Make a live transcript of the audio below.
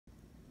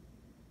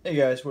Hey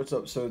guys, what's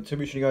up? So to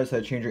be sure you guys how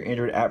to change your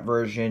Android app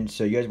version.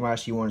 So you guys want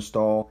actually want to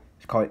install.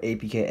 It's called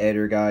APK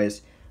Editor,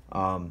 guys.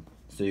 So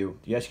you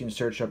guys can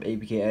search up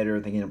APK Editor.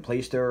 I think in the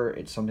Play Store,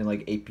 it's something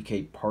like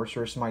APK Parser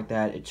or something like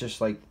that. It's just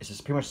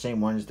pretty much the same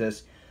one as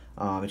this.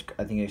 I think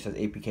it says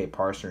APK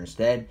Parser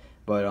instead.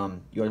 But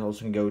you guys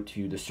also can go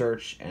to the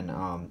search and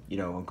on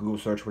Google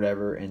search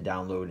whatever and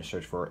download and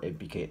search for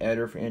APK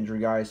Editor for Android,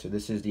 guys. So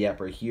this is the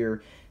app right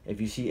here. If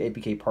you see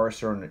APK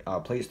Parser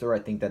on Play Store, I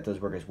think that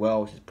does work as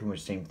well. It's pretty much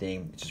the same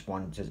thing. It's just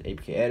one says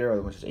APK Editor,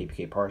 other one says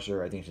APK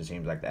Parser. I think it's the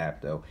same exact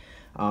app though.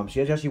 So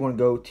you guys actually want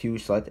to go to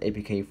select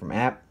APK from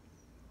app.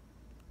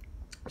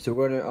 So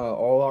we're gonna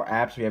all our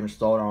apps we have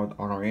installed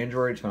on our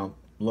Android. It's gonna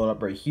load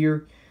up right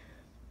here.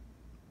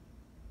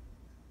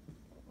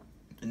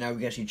 And now we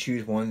can actually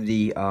choose one of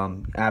the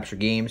apps or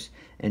games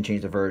and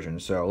change the version.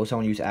 So let's say I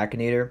want to use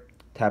Akinator.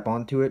 Tap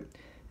onto it,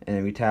 and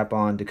then we tap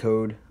on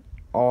decode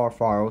all our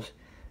files.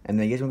 And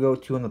then you guys will go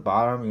to on the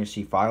bottom, you're going to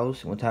see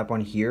files. We'll tap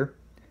on here.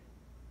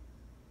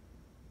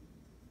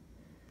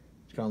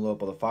 It's going to load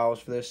up all the files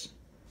for this.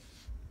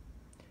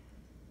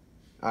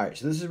 Alright,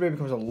 so this is where it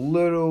becomes a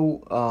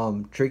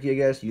little tricky, I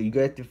guess. You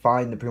get to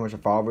find pretty much the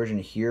file version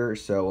here.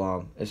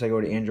 So let's say I go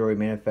to Android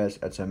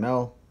manifest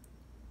XML.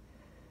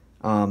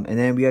 And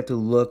then we have to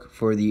look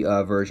for the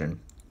version.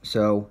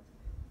 So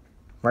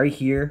right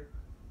here,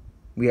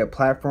 we have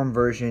platform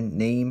version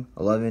name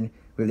 11.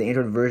 We have the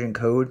Android version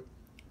code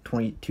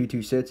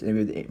 2226, and we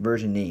have the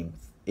version name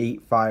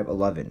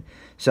 8511.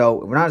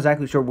 So we're not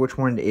exactly sure which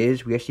one it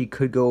is. We actually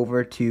could go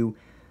over to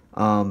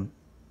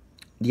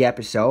the app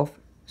itself.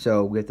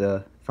 So we have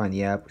to find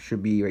the app. It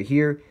should be right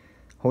here.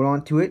 Hold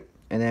on to it,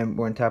 and then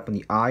we're going to tap on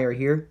the I right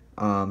here.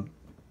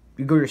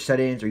 You go to your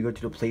settings, or you go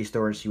to the Play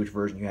Store and see which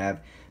version you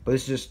have. But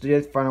this is just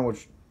to find out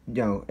which,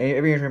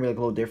 every Android may be like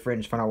a little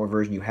different. Just find out what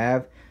version you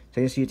have.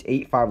 So you can see it's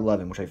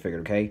 8511, which I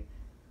figured, okay?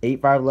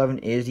 8511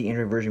 is the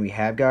Android version we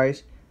have,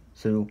 guys.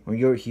 So when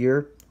you go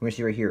here, we're going to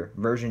see right here,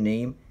 version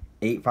name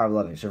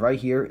 8511. So right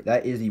here,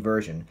 that is the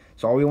version.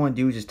 So all we want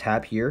to do is just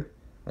tap here,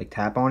 like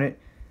tap on it,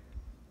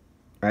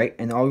 right?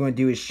 And all we want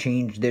to do is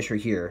change this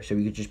right here. So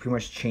we could just pretty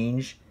much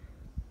change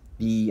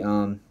the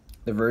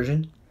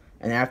version.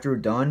 And after we're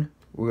done,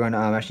 we're going to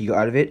actually go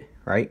out of it,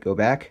 right? Go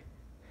back.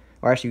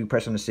 Or actually, we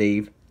press on the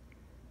save.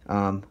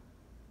 But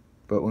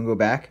we'll go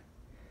back.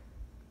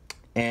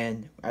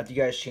 And after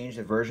you guys change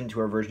the version to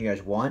whatever version you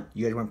guys want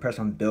to press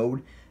on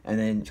build, and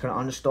then it's going to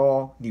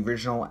uninstall the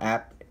original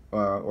app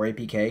or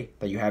APK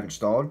that you have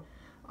installed.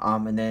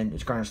 And then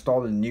it's going to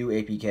install the new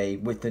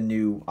APK with the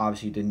new,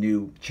 obviously the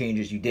new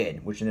changes you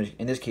did, which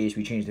in this case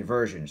we changed the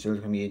version. So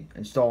it's going to be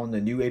installing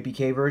the new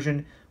APK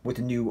version with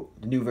the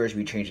new version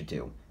we changed it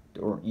to,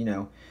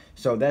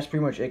 So that's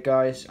pretty much it,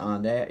 guys.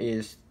 That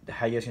is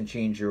how you guys can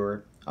change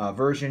your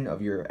version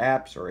of your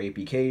apps or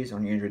APKs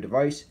on your Android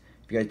device.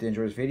 If you guys did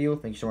enjoy this video,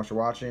 thank you so much for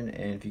watching.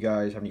 And if you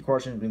guys have any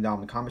questions, leave them down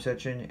in the comment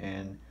section.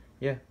 And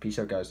yeah, peace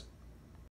out, guys.